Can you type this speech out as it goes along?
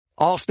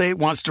Allstate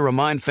wants to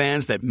remind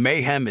fans that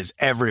mayhem is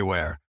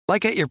everywhere,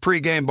 like at your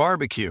pregame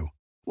barbecue.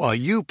 While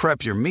you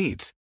prep your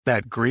meats,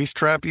 that grease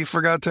trap you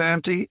forgot to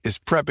empty is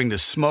prepping to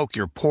smoke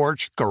your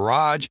porch,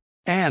 garage,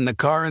 and the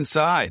car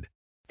inside.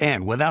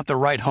 And without the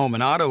right home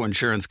and auto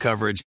insurance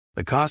coverage,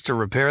 the cost to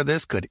repair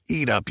this could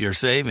eat up your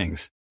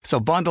savings. So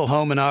bundle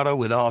home and auto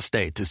with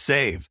Allstate to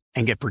save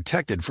and get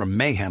protected from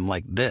mayhem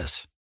like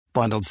this.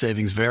 Bundled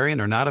savings vary and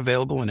are not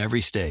available in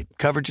every state.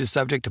 Coverage is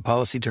subject to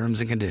policy terms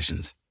and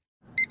conditions.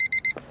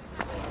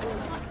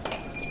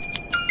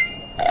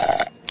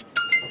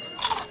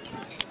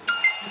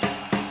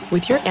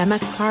 With your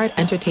Amex card,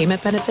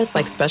 entertainment benefits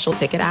like special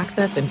ticket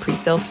access and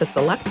pre-sales to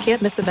select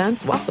can't-miss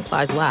events while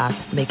supplies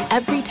last make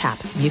every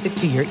tap music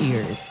to your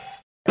ears.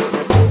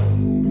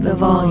 The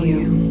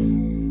volume.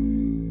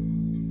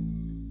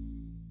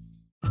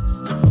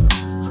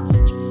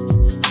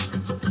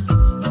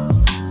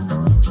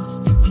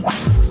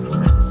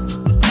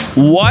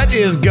 What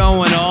is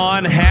going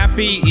on?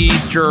 Happy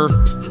Easter.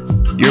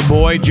 Your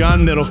boy,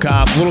 John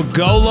Middlecoff. Little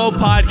GoLow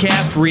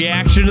podcast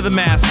reaction to the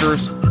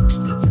Masters.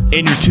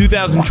 And your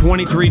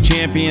 2023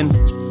 champion,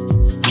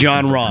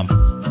 Jon Rahm.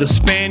 The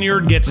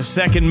Spaniard gets a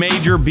second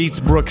major, beats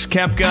Brooks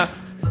Koepka,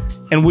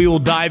 and we will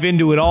dive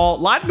into it all.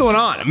 A lot going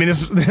on. I mean,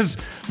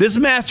 this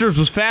Masters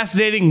was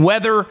fascinating.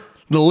 Weather,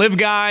 the LIV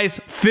guys,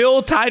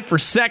 Phil tied for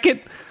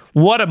second.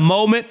 What a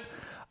moment.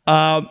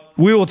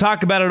 We will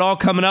talk about it all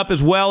coming up,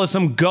 as well as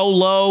some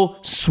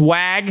GoLow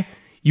swag.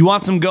 You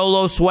want some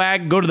GoLow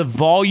swag? Go to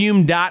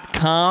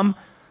thevolume.com.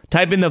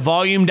 Type in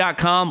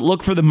thevolume.com.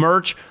 Look for the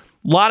merch. A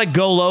lot of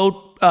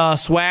GoLow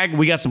swag.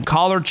 We got some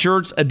collared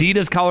shirts,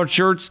 Adidas collared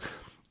shirts,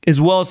 as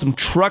well as some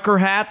trucker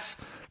hats.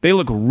 They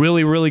look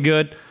really, really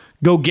good.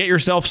 Go get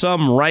yourself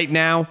some right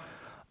now.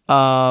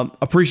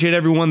 Appreciate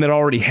everyone that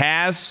already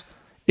has.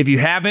 If you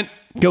haven't,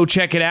 go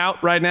check it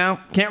out right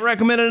now. Can't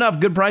recommend it enough.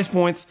 Good price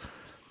points.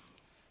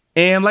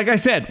 And like I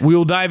said, we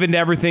will dive into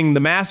everything.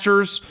 The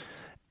Masters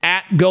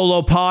at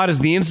GoLow Pod is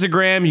the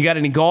Instagram. You got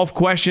any golf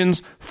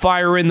questions,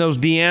 fire in those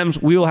DMs.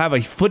 We will have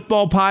a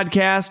football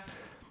podcast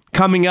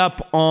coming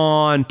up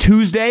on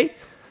Tuesday.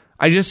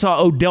 I just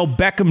saw Odell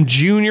Beckham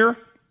Jr.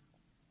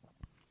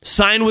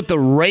 sign with the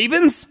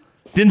Ravens.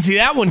 Didn't see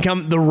that one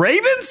come. The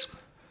Ravens?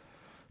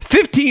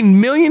 $15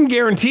 million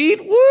guaranteed?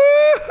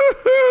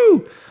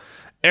 Woo-hoo-hoo!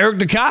 Eric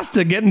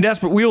DaCosta getting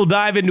desperate. We will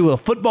dive into a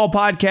football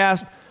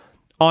podcast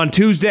on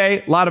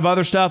Tuesday. A lot of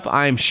other stuff,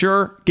 I'm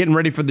sure. Getting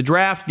ready for the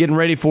draft. Getting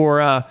ready for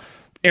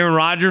Aaron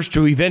Rodgers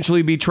to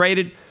eventually be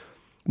traded.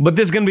 But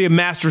this is going to be a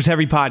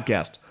Masters-heavy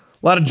podcast.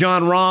 A lot of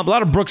Jon Rahm, a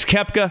lot of Brooks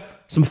Koepka,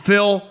 some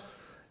Phil,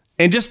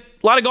 and just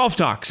a lot of golf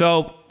talk.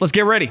 So let's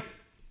get ready.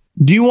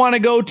 Do you want to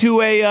go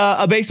to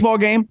a baseball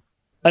game,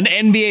 an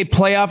NBA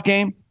playoff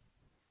game,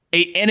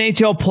 a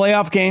NHL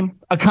playoff game,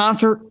 a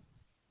concert,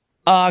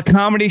 a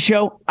comedy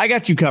show? I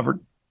got you covered.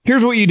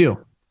 Here's what you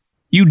do.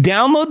 You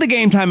download the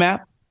Game Time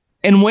app,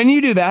 and when you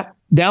do that,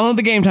 download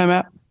the Game Time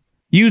app,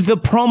 use the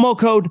promo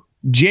code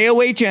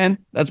JOHN,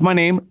 that's my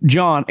name,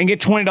 John, and get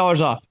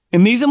 $20 off.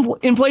 In these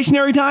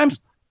inflationary times,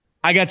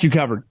 I got you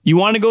covered. You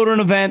want to go to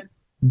an event,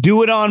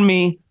 do it on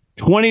me,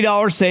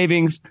 $20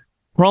 savings,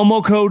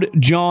 promo code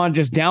John.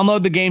 Just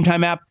download the Game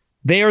Time app.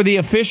 They are the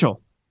official,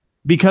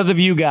 because of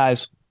you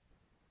guys,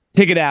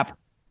 ticket app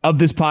of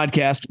this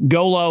podcast.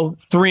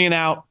 GoLow, 3 and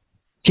Out.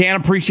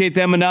 Can't appreciate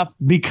them enough,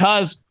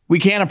 because we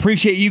can't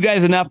appreciate you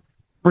guys enough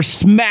for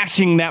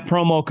smashing that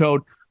promo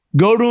code.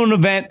 Go to an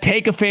event,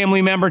 take a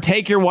family member,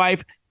 take your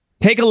wife,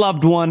 take a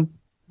loved one.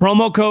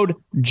 Promo code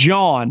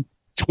John,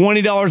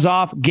 $20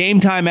 off. Game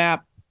Time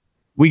app.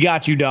 We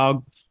got you,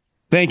 dog.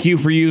 Thank you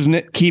for using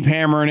it. Keep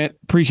hammering it.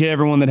 Appreciate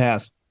everyone that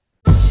has.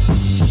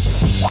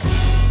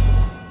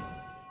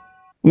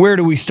 Where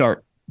do we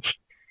start?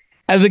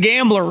 As a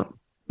gambler,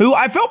 who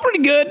I felt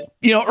pretty good,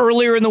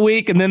 earlier in the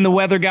week, and then the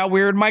weather got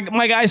weird.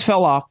 My guys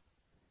fell off.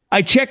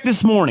 I checked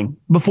this morning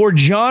before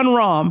Jon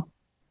Rahm,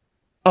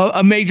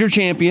 a major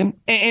champion,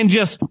 and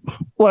just,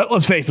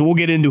 let's face it, we'll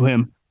get into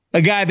him.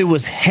 A guy that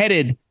was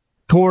headed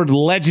toward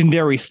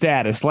legendary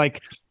status. Like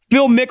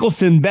Phil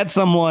Mickelson bet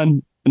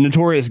someone, a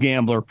notorious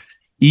gambler,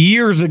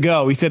 years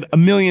ago. He said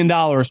 $1 million.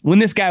 When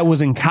this guy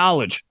was in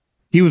college,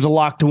 he was a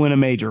lock to win a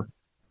major.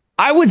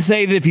 I would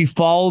say that if you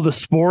follow the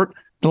sport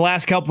the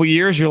last couple of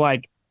years, you're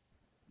like,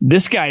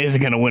 this guy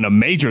isn't going to win a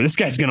major. This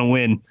guy's going to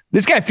win.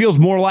 This guy feels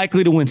more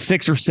likely to win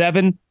 6 or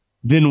 7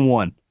 than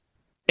 1.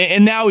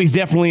 And now he's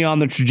definitely on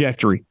the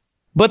trajectory.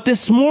 But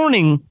this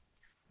morning,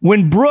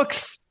 when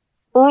Brooks,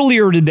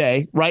 earlier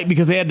today, right,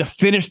 because they had to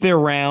finish their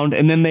round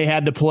and then they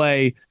had to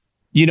play,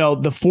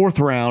 the fourth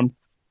round,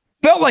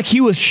 felt like he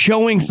was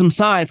showing some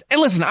signs.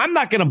 And listen, I'm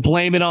not going to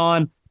blame it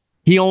on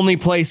he only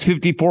plays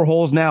 54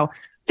 holes now.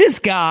 This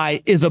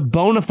guy is a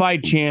bona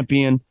fide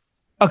champion,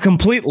 a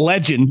complete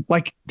legend.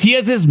 Like, he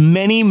has as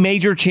many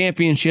major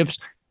championships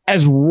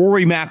as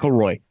Rory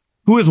McIlroy,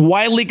 who is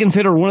widely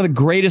considered one of the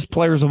greatest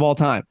players of all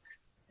time.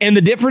 And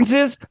the difference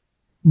is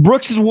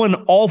Brooks has won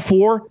all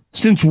 4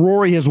 since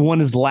Rory has won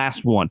his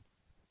last one.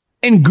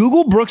 And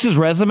Google Brooks's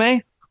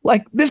resume.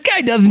 Like, this guy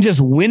doesn't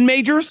just win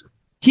majors.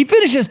 He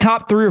finishes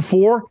top 3 or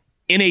 4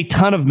 in a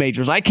ton of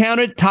majors. I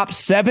counted top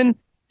 7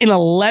 in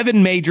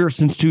 11 majors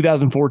since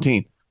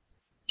 2014.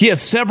 He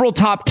has several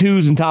top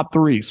 2s and top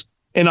 3s.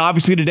 And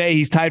obviously today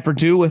he's tied for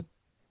 2 with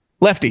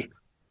Lefty.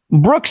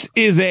 Brooks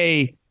is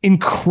a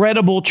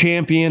incredible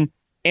champion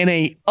and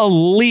a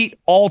elite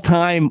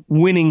all-time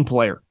winning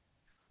player.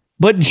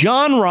 But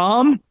Jon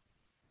Rahm,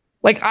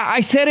 like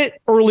I said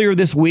it earlier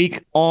this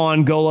week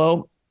on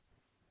GoLow,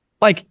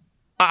 like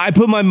I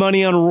put my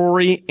money on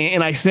Rory,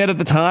 and I said at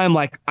the time,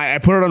 like I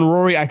put it on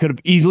Rory. I could have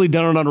easily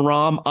done it on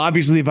Rahm.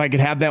 Obviously, if I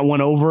could have that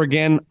one over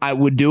again, I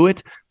would do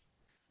it.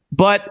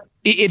 But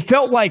it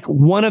felt like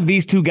one of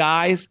these two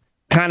guys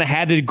kind of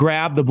had to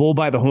grab the bull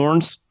by the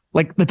horns.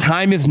 Like the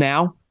time is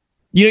now.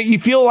 You know, you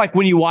feel like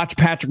when you watch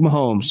Patrick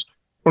Mahomes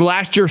or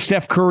last year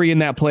Steph Curry in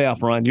that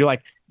playoff run, you're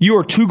like, you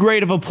are too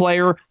great of a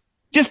player.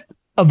 Just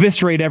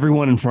eviscerate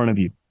everyone in front of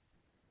you.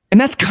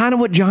 And that's kind of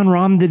what Jon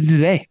Rahm did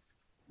today,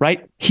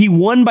 right? He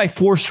won by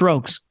 4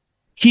 strokes.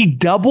 He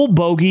double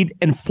bogeyed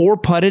and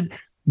 4-putted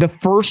the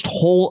first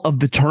hole of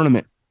the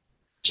tournament.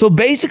 So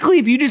basically,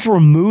 if you just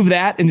remove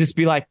that and just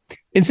be like,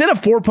 instead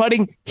of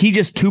 4-putting, he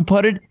just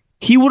 2-putted,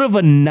 he would have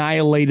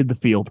annihilated the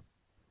field.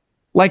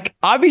 Like,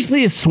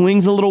 obviously, his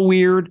swing's a little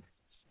weird.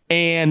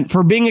 And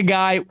for being a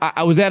guy,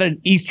 I was at an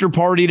Easter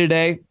party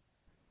today,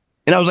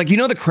 and I was like, you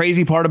know, the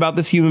crazy part about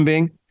this human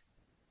being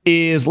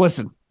is,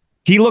 listen,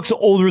 he looks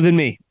older than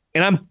me,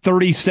 and I'm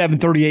 37,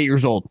 38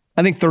 years old.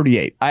 I think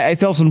 38. I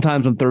tell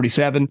sometimes I'm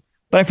 37,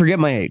 but I forget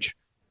my age.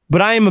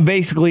 But I am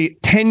basically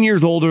 10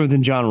 years older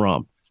than Jon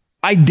Rahm.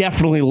 I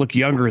definitely look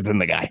younger than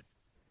the guy.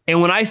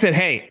 And when I said,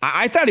 hey,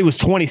 I thought he was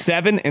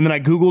 27, and then I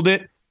Googled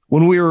it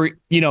when we were,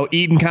 you know,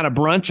 eating kind of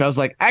brunch, I was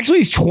like, actually,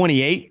 he's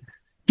 28.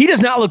 He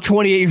does not look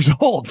 28 years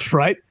old,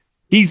 right?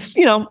 He's,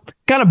 you know,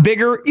 kind of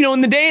bigger. You know,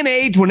 in the day and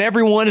age when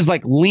everyone is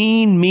like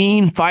lean,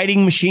 mean,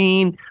 fighting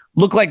machine,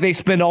 look like they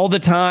spend all the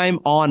time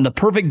on the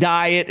perfect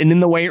diet and in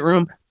the weight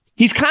room,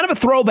 he's kind of a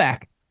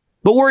throwback.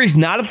 But where he's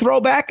not a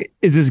throwback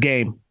is his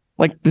game.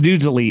 Like, the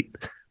dude's elite.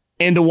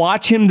 And to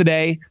watch him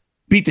today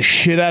beat the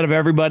shit out of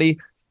everybody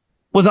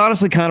was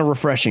honestly kind of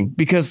refreshing,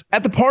 because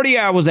at the party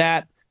I was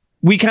at,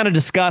 we kind of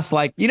discussed,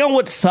 like, you know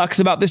what sucks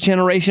about this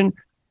generation?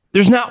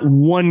 There's not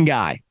one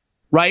guy,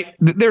 right?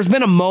 There's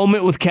been a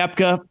moment with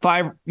Koepka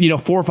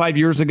 4 or 5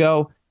 years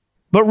ago,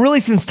 but really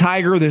since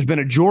Tiger, there's been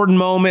a Jordan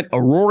moment,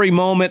 a Rory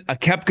moment, a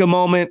Koepka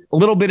moment, a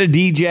little bit of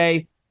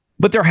DJ,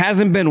 but there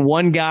hasn't been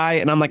one guy.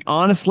 And I'm like,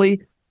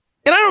 honestly,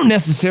 and I don't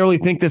necessarily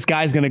think this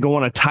guy's going to go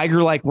on a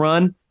Tiger-like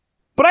run,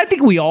 but I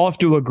think we all have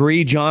to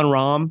agree, Jon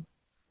Rahm,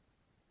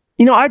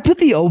 you know, I'd put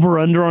the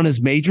over-under on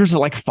his majors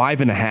at like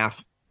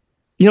 5.5.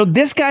 You know,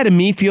 this guy to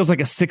me feels like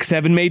a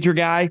 6-7 major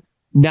guy,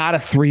 not a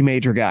 3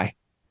 major guy.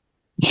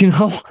 You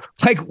know,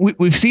 like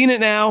we've seen it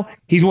now.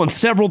 He's won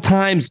several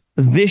times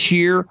this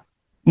year.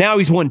 Now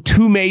he's won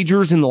 2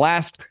 majors in the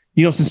last,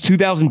 you know, since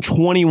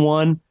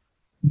 2021.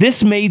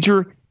 This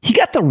major, he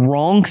got the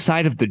wrong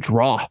side of the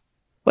draw.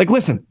 Like,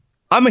 listen,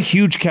 I'm a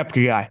huge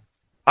Koepka guy.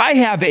 I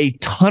have a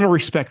ton of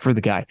respect for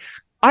the guy.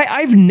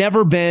 I've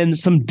never been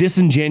some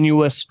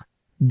disingenuous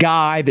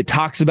guy that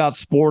talks about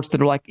sports that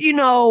are like, you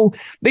know,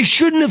 they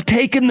shouldn't have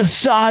taken the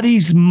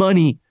Saudis'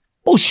 money.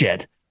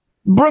 Bullshit.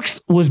 Brooks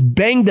was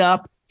banged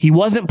up. He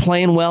wasn't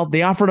playing well.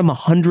 They offered him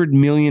 $100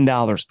 million.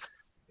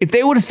 If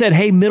they would have said,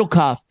 hey,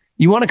 Middlecoff,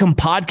 you want to come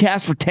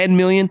podcast for $10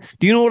 million?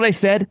 Do you know what I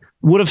said?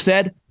 Would have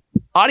said,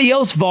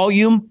 adios,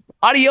 volume.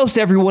 Adios,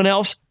 everyone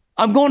else.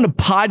 I'm going to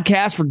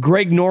podcast for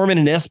Greg Norman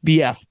and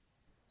SBF.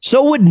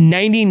 So would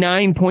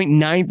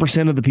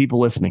 99.9% of the people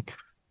listening.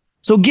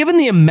 So given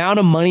the amount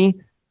of money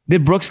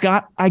that Brooks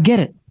got, I get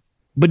it.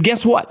 But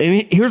guess what?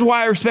 And here's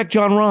why I respect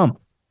Jon Rahm.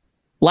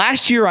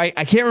 Last year, I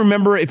can't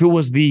remember if it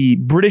was the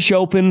British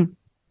Open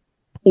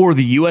or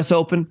the U.S.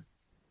 Open.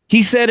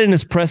 He said in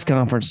his press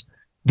conference,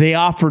 they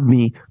offered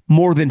me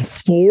more than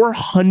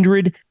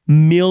 $400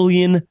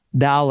 million.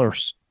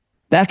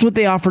 That's what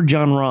they offered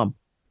Jon Rahm.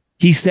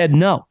 He said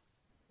no.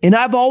 And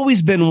I've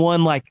always been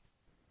one like,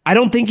 I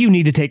don't think you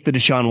need to take the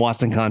Deshaun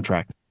Watson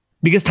contract,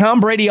 because Tom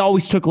Brady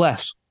always took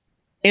less.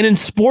 And in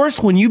sports,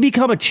 when you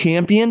become a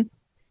champion,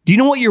 do you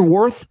know what you're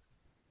worth?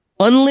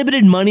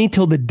 Unlimited money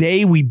till the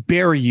day we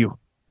bury you.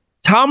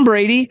 Tom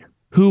Brady,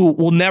 who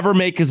will never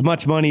make as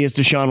much money as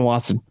Deshaun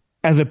Watson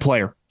as a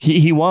player.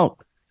 He won't.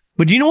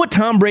 But do you know what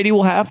Tom Brady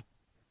will have?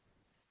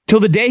 Till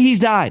the day he's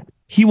died,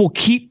 he will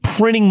keep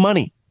printing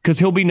money, because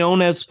he'll be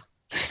known as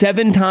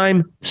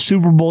 7-time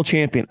Super Bowl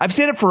champion. I've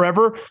said it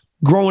forever,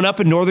 growing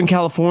up in Northern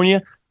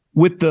California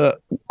with I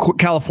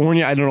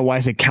don't know why I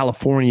say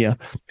California,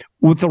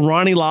 with the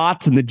Ronnie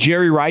Lotts and the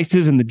Jerry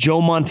Rices and the Joe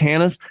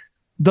Montanas.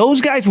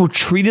 Those guys were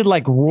treated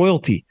like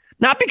royalty,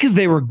 not because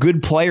they were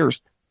good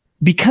players,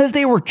 because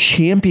they were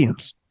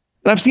champions.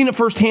 And I've seen it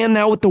firsthand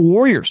now with the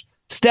Warriors,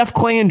 Steph,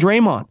 Clay, and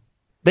Draymond.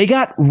 They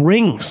got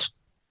rings.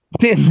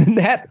 And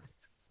that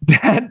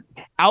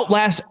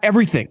outlasts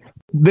everything.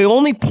 The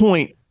only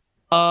point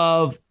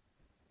of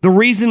the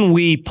reason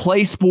we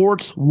play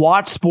sports,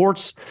 watch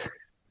sports,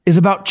 is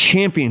about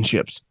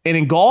championships. And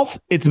in golf,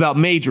 it's about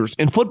majors.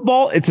 In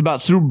football, it's about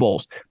Super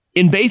Bowls.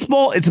 In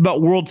baseball, it's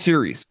about World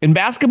Series. In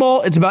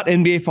basketball, it's about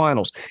NBA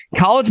Finals.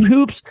 College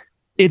hoops,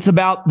 it's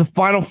about the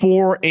Final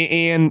Four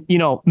and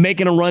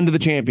making a run to the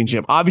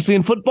championship. Obviously,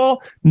 in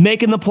football,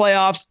 making the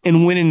playoffs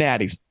and winning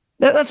natties.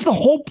 That's the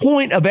whole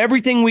point of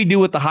everything we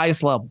do at the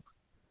highest level.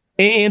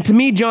 And to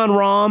me, Jon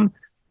Rahm,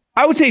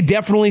 I would say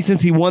definitely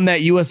since he won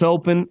that U.S.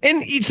 Open,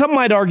 and some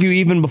might argue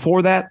even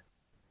before that,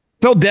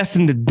 felt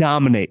destined to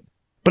dominate.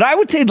 But I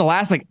would say the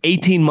last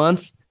 18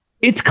 months,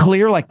 it's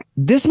clear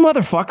this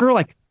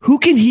motherfucker, who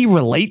can he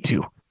relate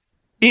to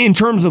in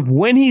terms of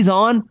when he's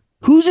on?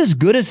 Who's as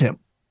good as him?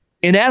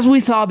 And as we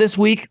saw this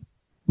week,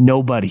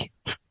 nobody.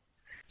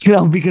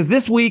 Because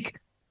this week,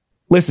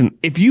 listen,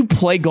 if you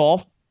play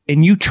golf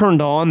and you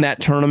turned on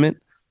that tournament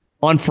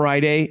on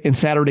Friday and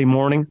Saturday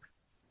morning,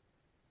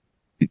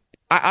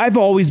 I've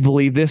always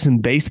believed this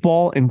in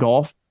baseball and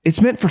golf.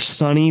 It's meant for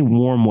sunny,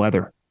 warm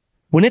weather.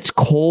 When it's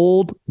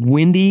cold,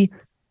 windy,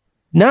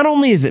 not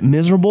only is it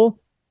miserable,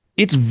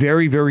 it's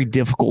very, very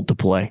difficult to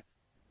play.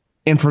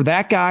 And for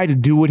that guy to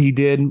do what he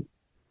did,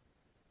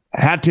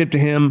 hat tip to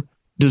him,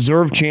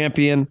 deserved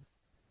champion.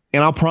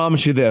 And I'll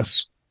promise you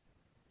this,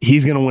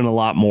 he's going to win a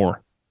lot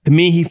more. To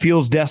me, he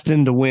feels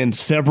destined to win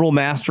several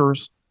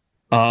Masters.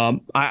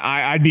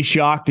 I'd be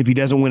shocked if he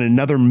doesn't win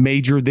another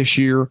major this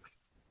year.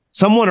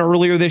 Someone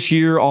earlier this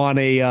year on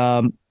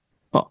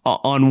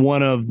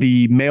one of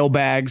the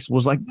mailbags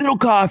was like,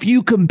 Middlecoff,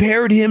 you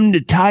compared him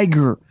to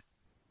Tiger.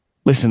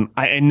 Listen,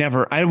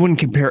 I wouldn't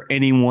compare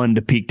anyone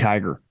to peak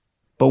Tiger.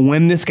 But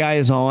when this guy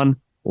is on,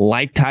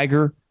 like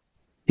Tiger,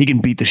 he can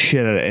beat the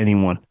shit out of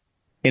anyone.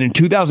 And in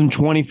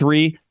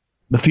 2023,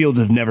 the fields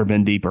have never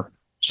been deeper.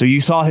 So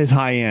you saw his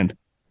high end.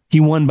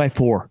 He won by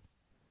 4.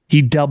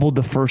 He doubled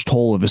the first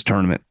hole of his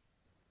tournament.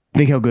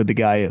 Think how good the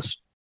guy is.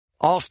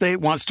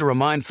 Allstate wants to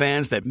remind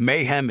fans that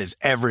mayhem is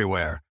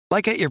everywhere,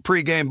 like at your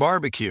pregame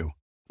barbecue.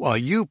 While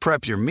you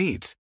prep your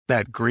meats,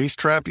 that grease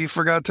trap you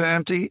forgot to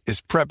empty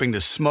is prepping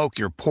to smoke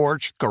your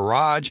porch,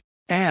 garage,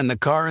 and the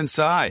car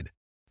inside.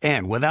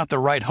 And without the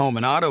right home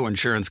and auto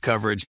insurance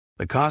coverage,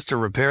 the cost to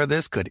repair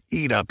this could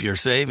eat up your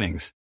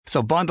savings.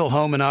 So bundle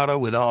home and auto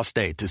with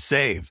Allstate to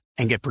save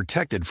and get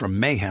protected from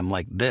mayhem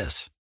like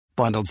this.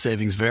 Bundled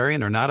savings vary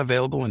and are not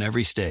available in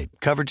every state.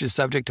 Coverage is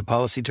subject to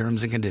policy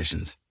terms and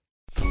conditions.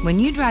 When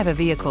you drive a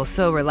vehicle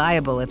so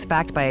reliable it's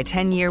backed by a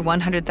 10-year,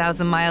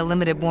 100,000-mile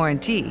limited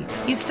warranty,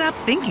 you stop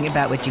thinking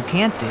about what you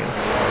can't do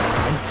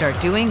and start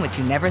doing what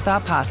you never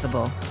thought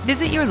possible.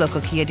 Visit your local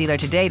Kia dealer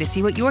today to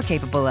see what you're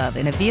capable of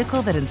in a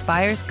vehicle that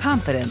inspires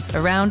confidence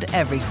around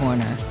every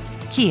corner.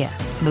 Kia,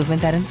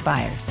 movement that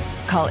inspires.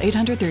 Call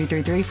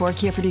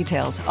 800-333-4KIA for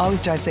details.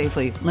 Always drive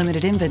safely.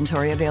 Limited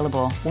inventory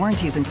available.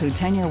 Warranties include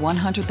 10-year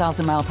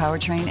 100,000-mile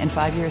powertrain and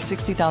 5-year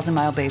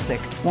 60,000-mile basic.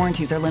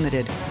 Warranties are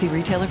limited. See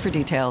retailer for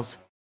details.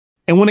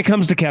 And when it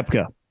comes to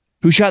Koepka,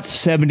 who shot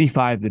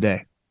 75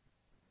 today,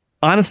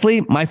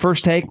 honestly, my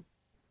first take,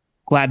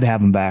 glad to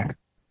have him back.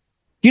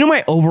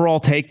 My overall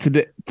take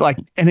today,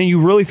 and then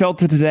you really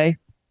felt it today?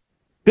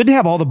 Good to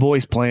have all the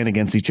boys playing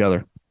against each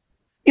other.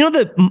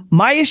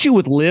 My issue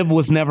with LIV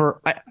was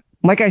never,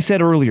 like I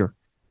said earlier,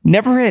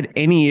 never had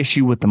any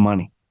issue with the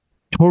money.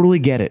 Totally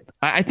get it.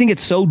 I think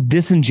it's so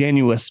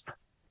disingenuous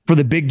for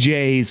the big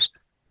J's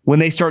when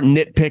they start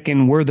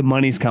nitpicking where the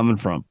money's coming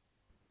from.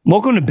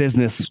 Welcome to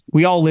business.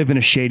 We all live in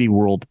a shady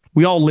world.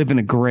 We all live in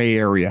a gray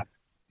area.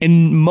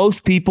 And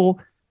most people,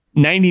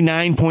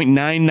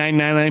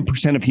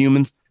 99.9999% of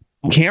humans,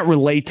 can't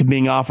relate to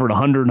being offered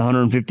 $100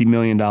 and $150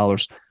 million.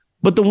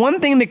 But the one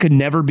thing that could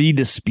never be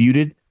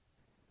disputed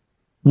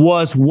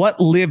was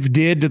what LIV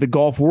did to the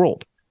golf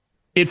world.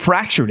 It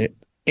fractured it.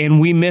 And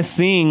we miss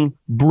seeing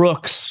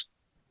Brooks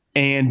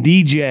and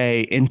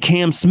DJ and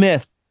Cam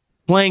Smith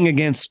playing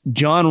against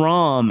Jon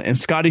Rahm and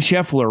Scotty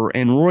Scheffler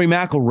and Rory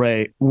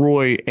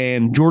McIlroy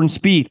and Jordan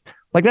Spieth.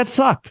 That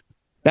sucked.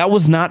 That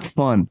was not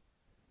fun.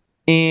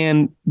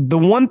 And the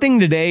one thing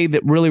today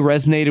that really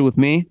resonated with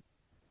me,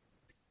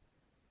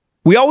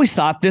 we always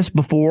thought this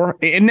before,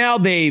 and now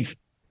they've,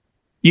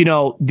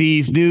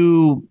 these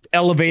new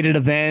elevated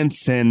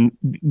events and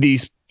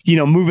these,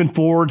 moving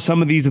forward,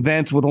 some of these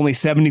events with only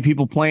 70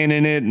 people playing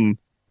in it and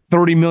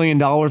 $30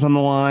 million on the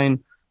line.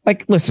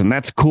 Listen,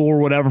 that's cool or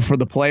whatever for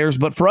the players,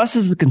 but for us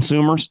as the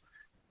consumers,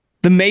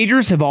 the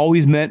majors have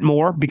always meant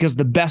more because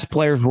the best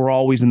players were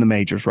always in the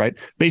majors, right?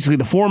 Basically,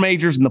 the 4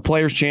 majors and the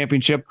Players'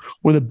 Championship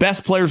were the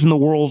best players in the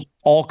world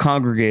all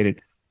congregated.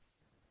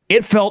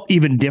 It felt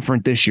even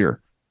different this year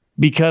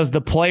because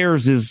the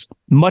players is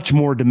much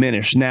more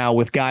diminished now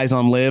with guys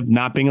on LIV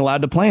not being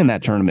allowed to play in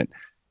that tournament.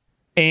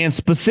 And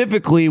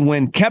specifically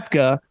when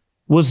Koepka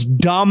was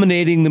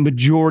dominating the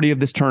majority of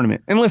this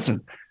tournament. And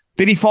listen,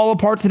 did he fall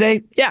apart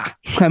today? Yeah,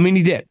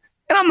 he did.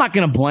 And I'm not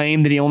going to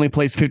blame that he only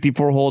plays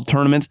 54-hole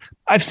tournaments.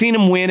 I've seen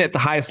him win at the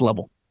highest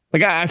level.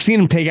 I've seen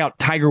him take out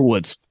Tiger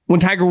Woods when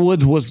Tiger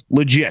Woods was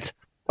legit.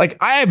 I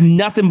have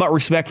nothing but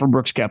respect for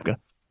Brooks Koepka.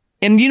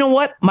 And you know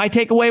what? My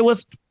takeaway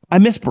was I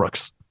miss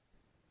Brooks.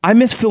 I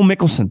miss Phil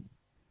Mickelson.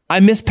 I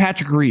miss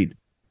Patrick Reed.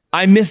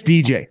 I miss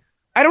DJ.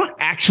 I don't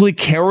actually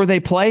care where they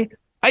play.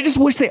 I just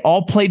wish they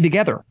all played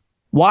together.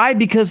 Why?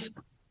 Because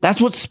That's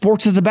what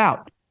sports is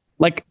about.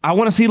 Like, I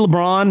want to see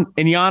LeBron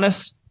and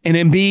Giannis and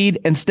Embiid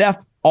and Steph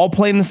all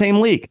play in the same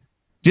league.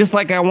 Just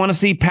like I want to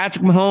see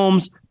Patrick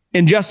Mahomes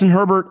and Justin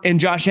Herbert and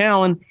Josh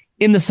Allen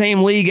in the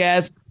same league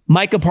as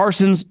Micah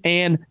Parsons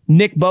and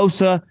Nick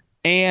Bosa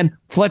and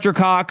Fletcher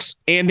Cox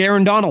and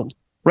Aaron Donald,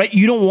 right?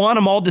 You don't want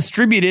them all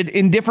distributed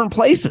in different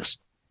places.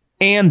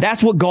 And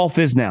that's what golf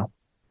is now.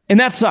 And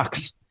that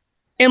sucks.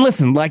 And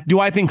listen, like, do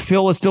I think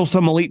Phil is still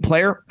some elite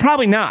player?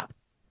 Probably not.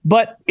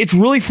 But it's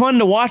really fun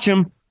to watch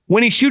him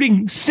when he's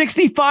shooting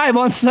 65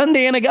 on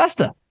Sunday in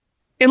Augusta.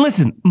 And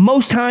listen,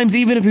 most times,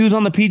 even if he was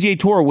on the PGA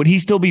Tour, would he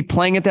still be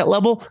playing at that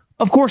level?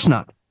 Of course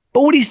not.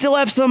 But would he still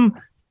have some,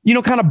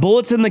 kind of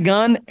bullets in the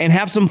gun and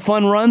have some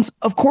fun runs?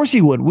 Of course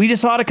he would. We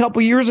just saw it a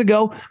couple years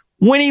ago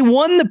when he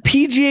won the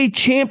PGA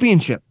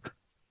Championship.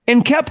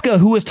 And Koepka,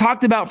 who was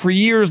talked about for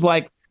years,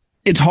 like,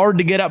 it's hard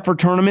to get up for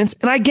tournaments.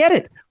 And I get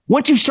it.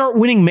 Once you start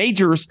winning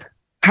majors,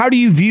 how do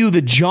you view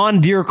the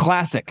John Deere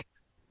Classic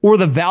or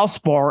the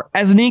Valspar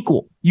as an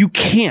equal? You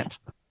can't.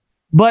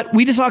 But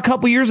we just saw a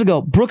couple years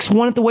ago, Brooks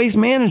won at the Waste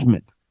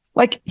Management.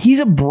 Like,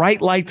 he's a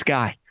bright lights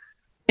guy.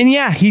 And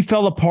yeah, he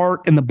fell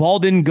apart and the ball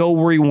didn't go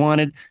where he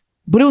wanted,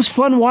 but it was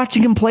fun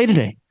watching him play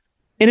today.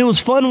 And it was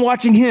fun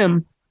watching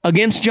him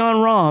against Jon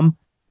Rahm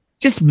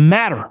just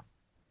matter.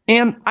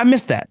 And I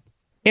miss that.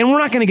 And we're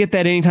not going to get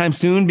that anytime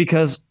soon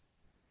because,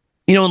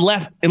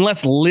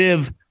 unless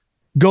LIV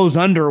goes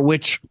under,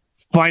 which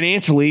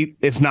financially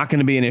it's not going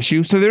to be an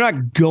issue. So they're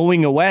not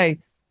going away.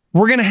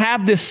 We're going to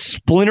have this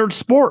splintered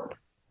sport.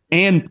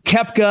 And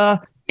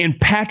Koepka and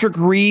Patrick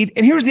Reed.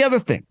 And here's the other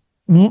thing.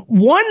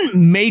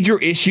 One major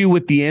issue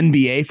with the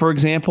NBA, for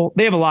example,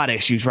 they have a lot of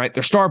issues, right?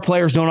 Their star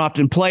players don't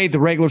often play. The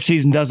regular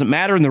season doesn't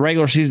matter. And the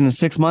regular season is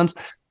 6 months.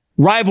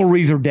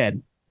 Rivalries are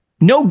dead.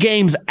 No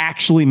games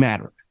actually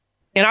matter.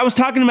 And I was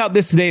talking about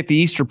this today at the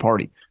Easter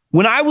party.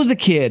 When I was a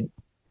kid,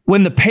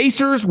 when the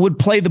Pacers would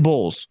play the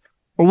Bulls,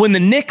 or when the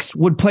Knicks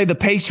would play the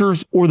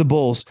Pacers or the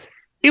Bulls,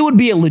 it would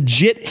be a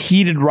legit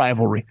heated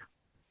rivalry.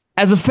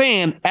 As a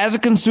fan, as a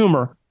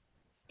consumer,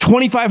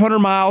 2,500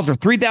 miles or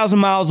 3,000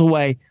 miles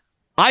away,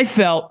 I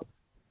felt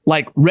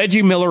like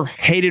Reggie Miller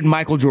hated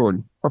Michael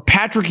Jordan, or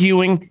Patrick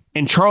Ewing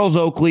and Charles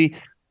Oakley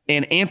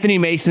and Anthony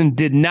Mason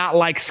did not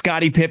like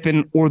Scottie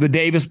Pippen or the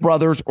Davis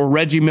brothers or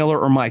Reggie Miller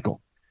or Michael.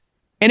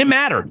 And it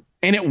mattered,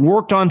 and it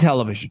worked on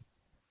television.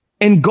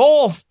 And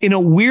golf, in a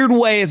weird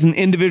way as an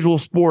individual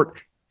sport,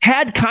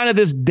 had kind of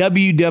this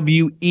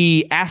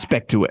WWE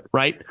aspect to it,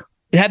 right?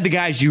 It had the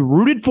guys you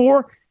rooted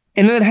for,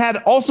 and then it had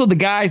also the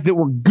guys that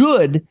were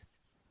good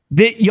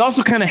that you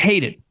also kind of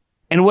hated.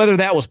 And whether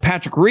that was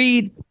Patrick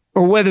Reed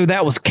or whether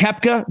that was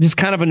Koepka, just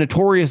kind of a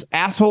notorious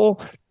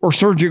asshole, or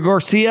Sergio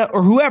Garcia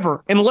or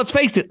whoever. And let's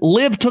face it,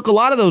 LIV took a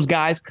lot of those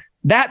guys.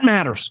 That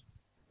matters.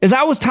 As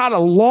I was taught a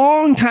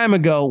long time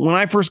ago when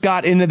I first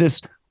got into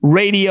this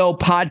radio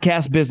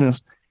podcast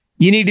business,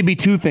 you need to be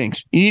two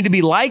things. You need to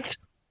be liked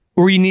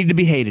or you need to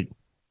be hated.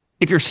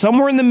 If you're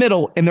somewhere in the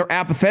middle and they're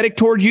apathetic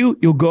toward you,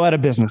 you'll go out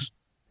of business.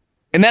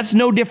 And that's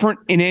no different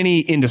in any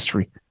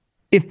industry.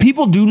 If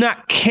people do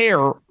not care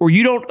or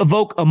you don't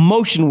evoke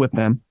emotion with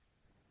them,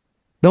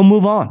 they'll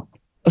move on,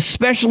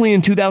 especially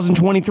in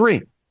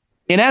 2023.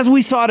 And as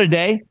we saw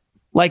today,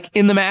 like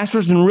in the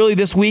Masters and really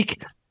this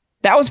week,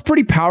 that was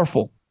pretty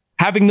powerful.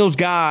 Having those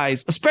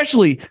guys,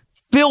 especially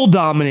Phil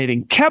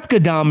dominating,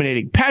 Koepka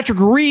dominating, Patrick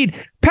Reed.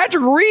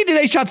 Patrick Reed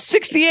today shot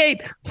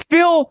 68.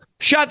 Phil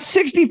shot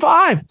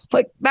 65.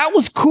 Like, that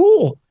was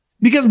cool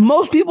because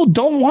most people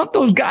don't want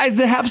those guys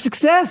to have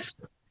success.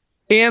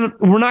 And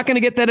we're not going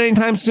to get that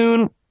anytime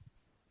soon.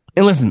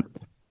 And listen,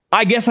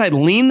 I guess I'd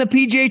lean the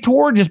PGA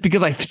Tour just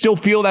because I still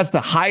feel that's the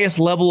highest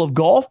level of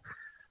golf.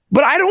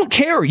 But I don't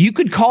care. You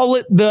could call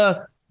it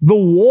the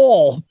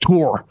Wall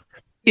Tour.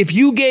 If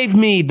you gave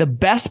me the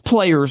best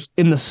players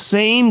in the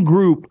same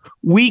group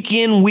week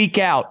in, week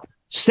out,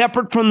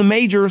 separate from the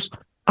majors,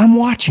 I'm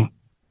watching.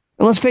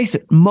 And let's face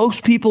it,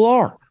 most people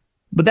are.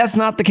 But that's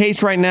not the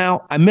case right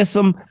now. I miss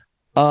them.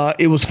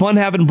 It was fun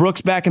having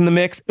Brooks back in the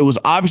mix. It was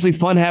obviously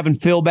fun having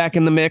Phil back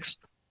in the mix.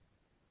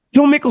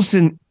 Phil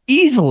Mickelson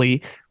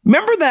easily.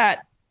 Remember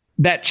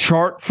that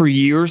chart for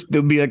years that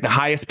would be like the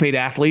highest paid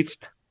athletes?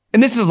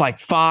 And this is like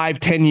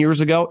 5-10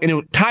 years ago.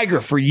 And Tiger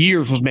for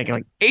years was making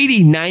like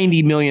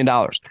 $80-90 million.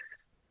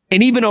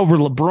 And even over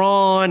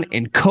LeBron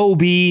and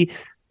Kobe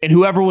and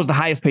whoever was the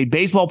highest paid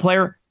baseball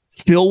player,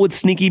 Phil would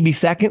sneaky be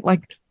second.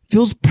 Like,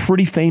 Phil's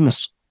pretty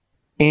famous.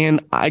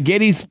 And I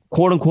get he's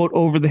quote unquote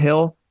over the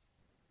hill.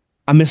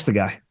 I miss the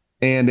guy.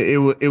 And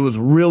it was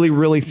really,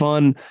 really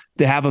fun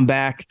to have him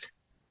back.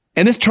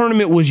 And this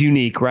tournament was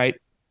unique, right?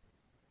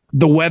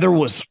 The weather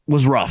was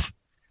rough.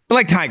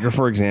 Like Tiger,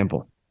 for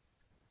example.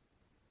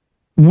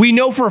 We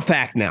know for a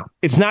fact now,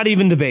 it's not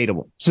even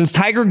debatable. Since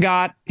Tiger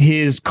got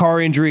his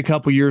car injury a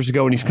couple years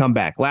ago and he's come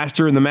back. Last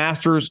year in the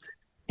Masters,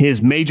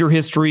 his major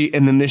history,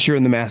 and then this year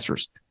in the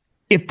Masters.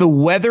 If the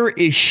weather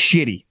is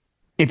shitty,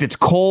 if it's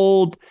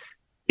cold,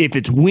 if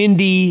it's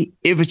windy,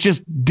 if it's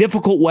just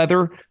difficult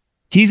weather,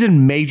 he's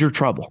in major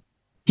trouble.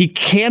 He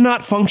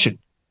cannot function.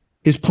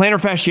 His plantar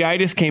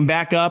fasciitis came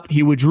back up.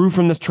 He withdrew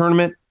from this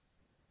tournament.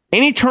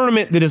 Any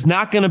tournament that is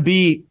not going to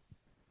be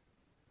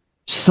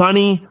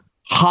sunny,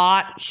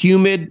 hot,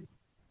 humid,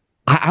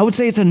 I would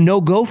say it's a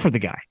no-go for the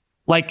guy.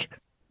 Like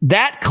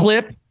that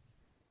clip,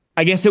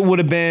 I guess it would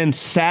have been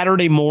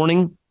Saturday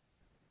morning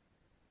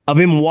of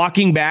him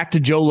walking back to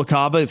Joe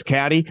LaCava, his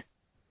caddy,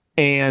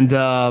 and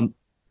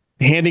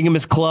handing him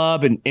his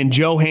club and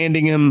Joe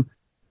handing him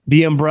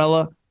the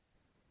umbrella,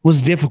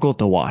 was difficult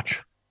to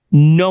watch.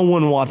 No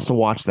one wants to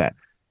watch that.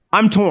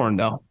 I'm torn,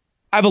 though.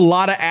 I have a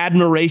lot of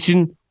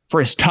admiration for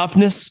his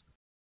toughness.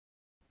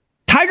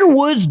 Tiger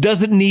Woods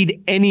doesn't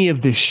need any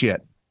of this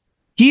shit.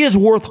 He is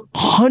worth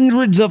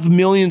hundreds of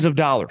millions of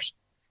dollars.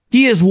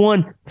 He has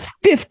won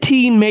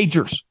 15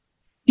 majors.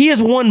 He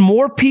has won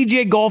more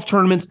PGA golf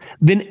tournaments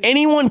than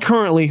anyone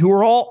currently, who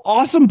are all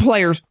awesome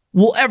players,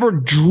 will ever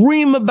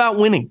dream about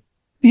winning.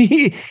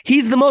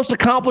 He's the most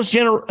accomplished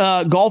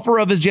golfer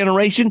of his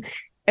generation.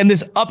 And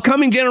this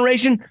upcoming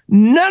generation,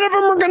 none of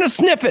them are going to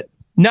sniff it.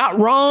 Not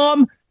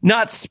Rahm,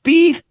 not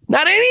Spieth,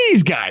 not any of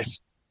these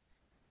guys.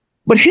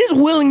 But his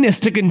willingness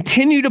to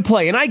continue to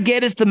play, and I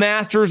get it's the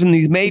Masters and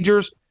these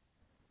majors,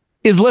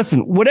 is,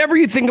 listen, whatever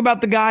you think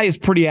about the guy is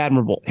pretty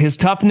admirable. His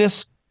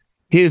toughness,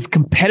 his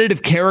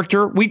competitive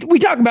character. We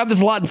talk about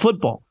this a lot in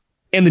football.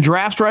 And the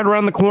draft's right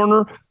around the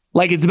corner.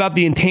 Like, it's about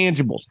the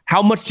intangibles.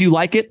 How much do you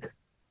like it?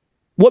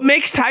 What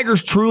makes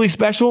Tiger's truly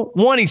special?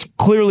 One, he's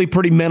clearly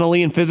pretty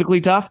mentally and physically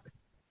tough.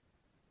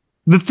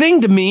 The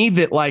thing to me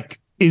that, like,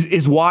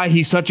 is why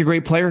he's such a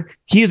great player,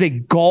 he is a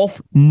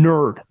golf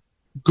nerd.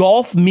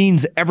 Golf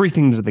means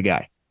everything to the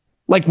guy.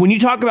 Like, when you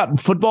talk about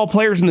football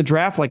players in the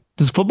draft, like,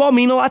 does football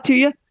mean a lot to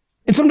you?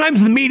 And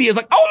sometimes the media is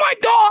like, oh my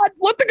God,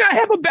 let the guy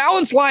have a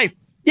balanced life.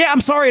 Yeah,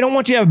 I'm sorry, I don't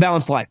want you to have a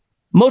balanced life.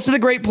 Most of the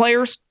great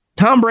players,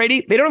 Tom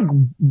Brady, they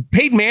don't,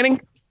 Peyton Manning,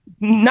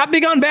 not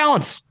big on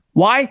balance.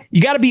 Why?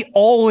 You got to be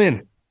all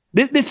in.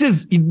 This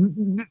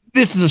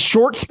is a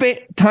short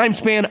time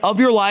span of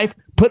your life.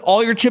 Put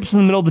all your chips in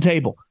the middle of the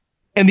table.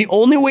 And the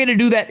only way to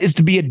do that is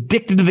to be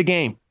addicted to the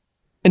game.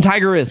 And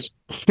Tiger is.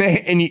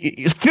 And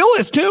Phil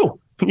is too.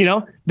 You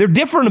know, they're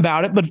different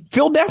about it, but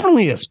Phil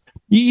definitely is.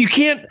 You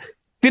can't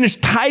finish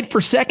tied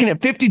for second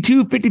at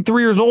 52,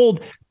 53 years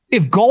old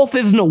if golf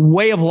isn't a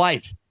way of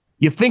life.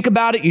 You think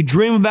about it, you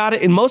dream about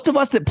it. And most of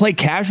us that play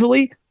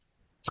casually,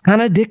 it's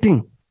kind of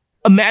addicting.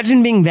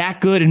 Imagine being that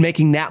good and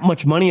making that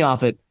much money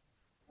off it.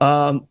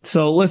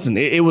 So listen,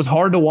 it was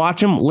hard to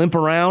watch him limp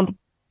around.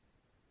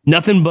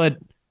 Nothing but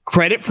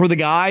credit for the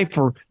guy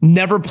for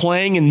never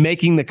playing and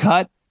making the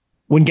cut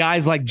when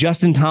guys like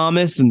Justin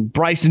Thomas and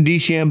Bryson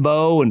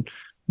DeChambeau and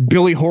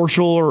Billy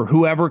Horschel or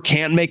whoever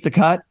can't make the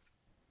cut.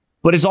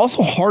 But it's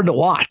also hard to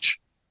watch.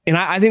 And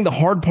I think the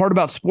hard part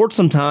about sports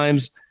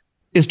sometimes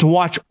is to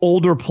watch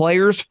older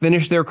players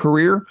finish their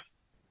career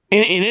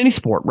in any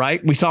sport,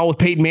 right? We saw with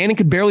Peyton Manning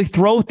could barely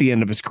throw at the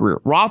end of his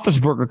career.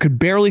 Roethlisberger could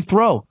barely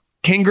throw.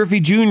 Ken Griffey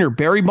Jr.,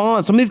 Barry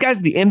Bonds, some of these guys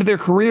at the end of their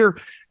career,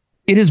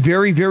 it is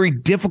very, very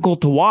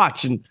difficult to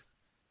watch. And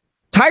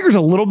Tiger's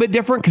a little bit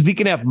different because he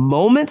can have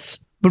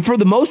moments, but for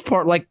the most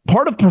part, like,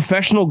 part of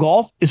professional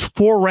golf is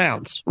 4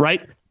 rounds,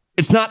 right?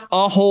 It's not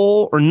a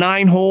hole or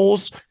 9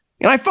 holes.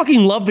 And I fucking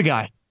love the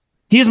guy.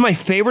 He is my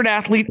favorite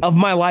athlete of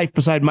my life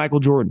beside Michael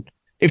Jordan.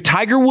 If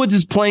Tiger Woods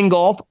is playing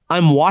golf,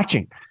 I'm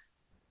watching.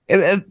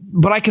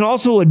 But I can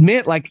also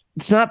admit, like,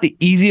 it's not the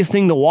easiest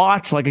thing to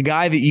watch, like a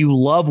guy that you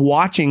love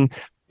watching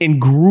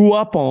and grew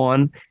up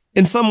on,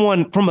 and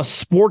someone from a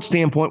sports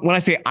standpoint. When I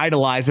say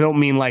idolize, I don't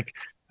mean like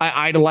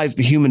I idolize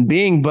the human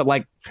being, but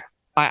like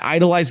I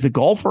idolize the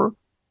golfer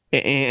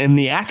and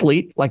the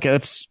athlete. Like,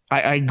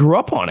 I grew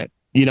up on it,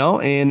 you know,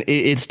 and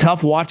it's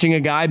tough watching a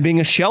guy being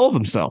a shell of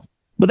himself,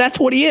 but that's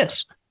what he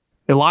is.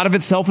 A lot of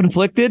it's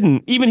self-inflicted,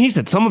 and even he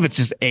said some of it's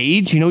just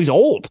age. You know, he's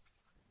old,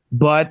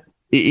 but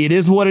it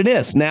is what it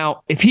is.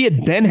 Now, if he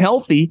had been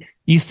healthy,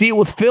 you see it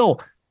with Phil.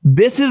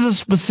 This is a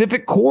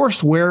specific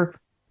course where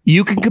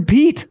you can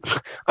compete.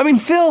 I mean,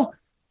 Phil,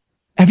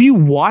 have you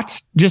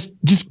watched,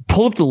 just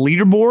pull up the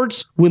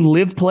leaderboards when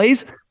LIV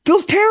plays?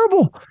 Phil's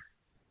terrible.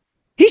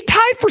 He's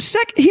tied for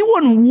second. He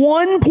won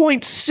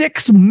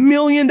 $1.6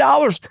 million.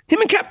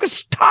 Him and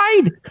Koepka's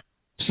tied.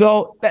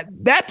 So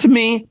that to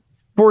me,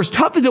 for as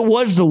tough as it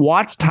was to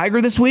watch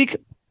Tiger this week,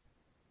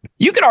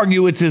 you could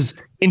argue it's as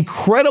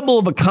incredible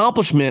of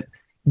accomplishment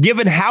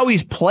given how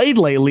he's played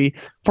lately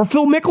for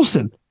Phil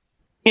Mickelson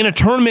in a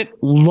tournament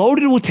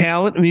loaded with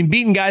talent. I mean,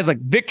 beating guys like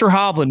Victor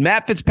Hovland,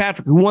 Matt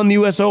Fitzpatrick, who won the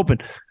U.S. Open,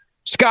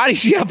 Scotty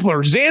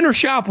Scheffler, Xander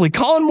Schauffele,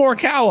 Colin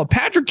Morikawa,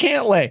 Patrick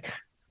Cantlay.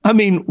 I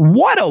mean,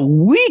 what a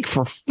week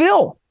for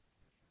Phil.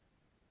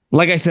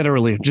 Like I said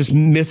earlier, just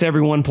miss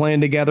everyone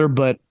playing together,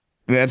 but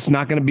that's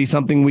not going to be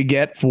something we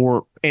get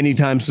for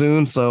anytime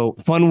soon. So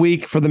fun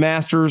week for the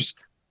Masters.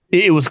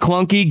 It was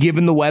clunky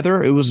given the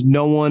weather. It was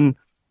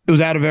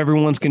out of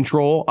everyone's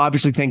control.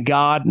 Obviously, thank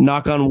God,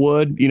 knock on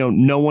wood, you know,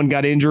 no one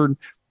got injured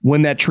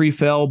when that tree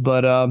fell,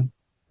 but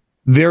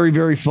very,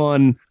 very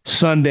fun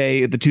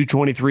Sunday at the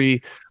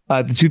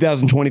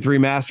 2023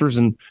 Masters.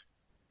 And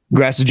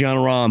congrats to John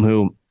Rahm,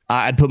 who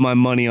I'd put my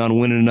money on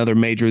winning another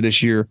major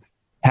this year.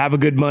 Have a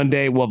good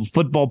Monday. We'll have a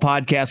football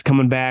podcast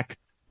coming back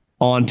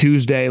on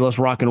Tuesday. Let's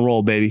rock and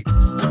roll, baby.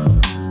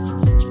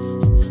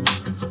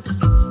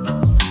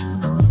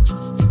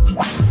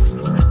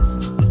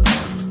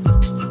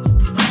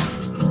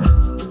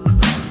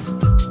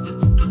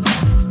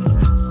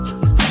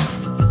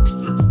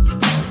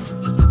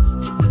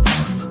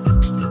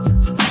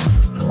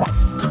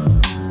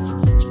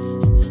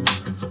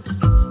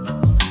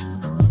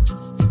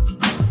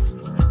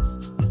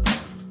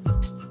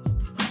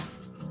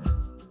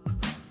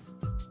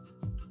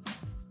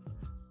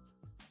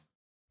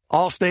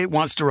 Allstate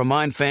wants to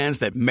remind fans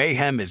that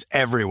mayhem is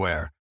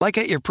everywhere, like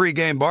at your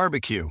pregame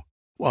barbecue.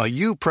 While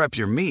you prep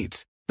your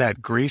meats,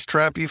 that grease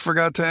trap you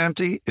forgot to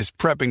empty is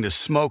prepping to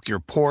smoke your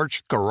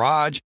porch,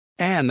 garage,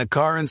 and the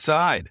car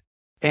inside.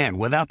 And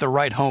without the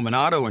right home and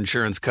auto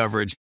insurance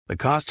coverage, the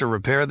cost to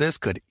repair this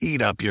could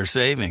eat up your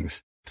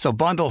savings. So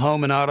bundle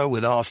home and auto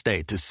with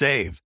Allstate to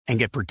save and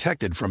get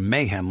protected from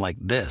mayhem like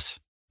this.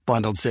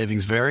 Bundled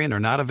savings vary and are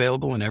not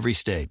available in every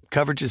state.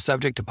 Coverage is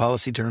subject to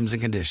policy terms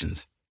and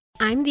conditions.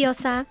 I'm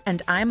Diosa.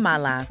 And I'm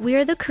Mala. We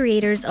are the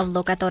creators of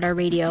Locatora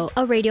Radio,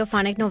 a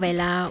radiophonic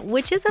novela,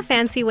 which is a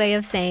fancy way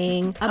of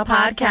saying a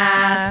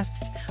podcast.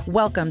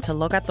 Welcome to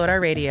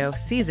Locatora Radio,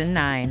 Season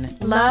 9.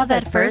 Love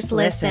at first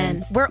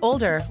listen. We're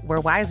older, we're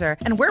wiser,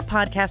 and we're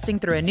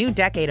podcasting through a new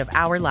decade of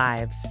our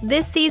lives.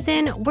 This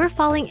season, we're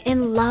falling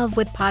in love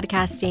with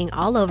podcasting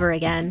all over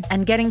again.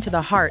 And getting to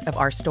the heart of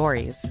our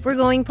stories. We're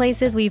going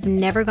places we've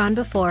never gone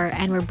before,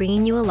 and we're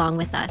bringing you along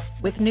with us.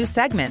 With new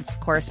segments,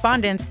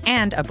 correspondence,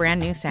 and a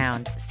brand new sound.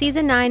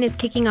 Season 9 is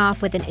kicking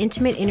off with an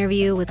intimate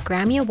interview with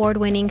Grammy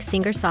Award-winning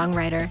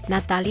singer-songwriter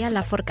Natalia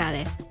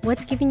Lafourcade.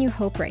 What's giving you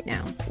hope right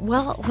now?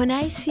 Well, when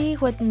I see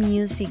what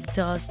music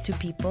does to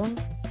people,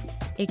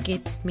 it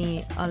gives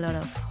me a lot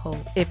of hope.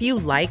 If you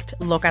liked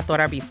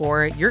Locatora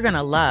before, you're going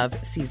to love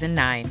Season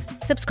 9.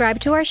 Subscribe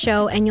to our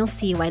show and you'll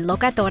see why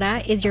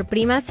Locatora is your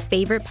prima's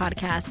favorite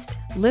podcast.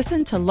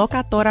 Listen to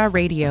Locatora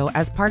Radio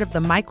as part of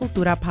the My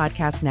Cultura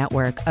Podcast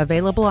Network,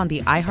 available on the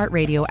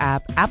iHeartRadio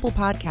app, Apple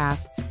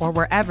Podcasts, or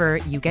wherever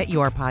you get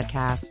your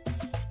podcasts.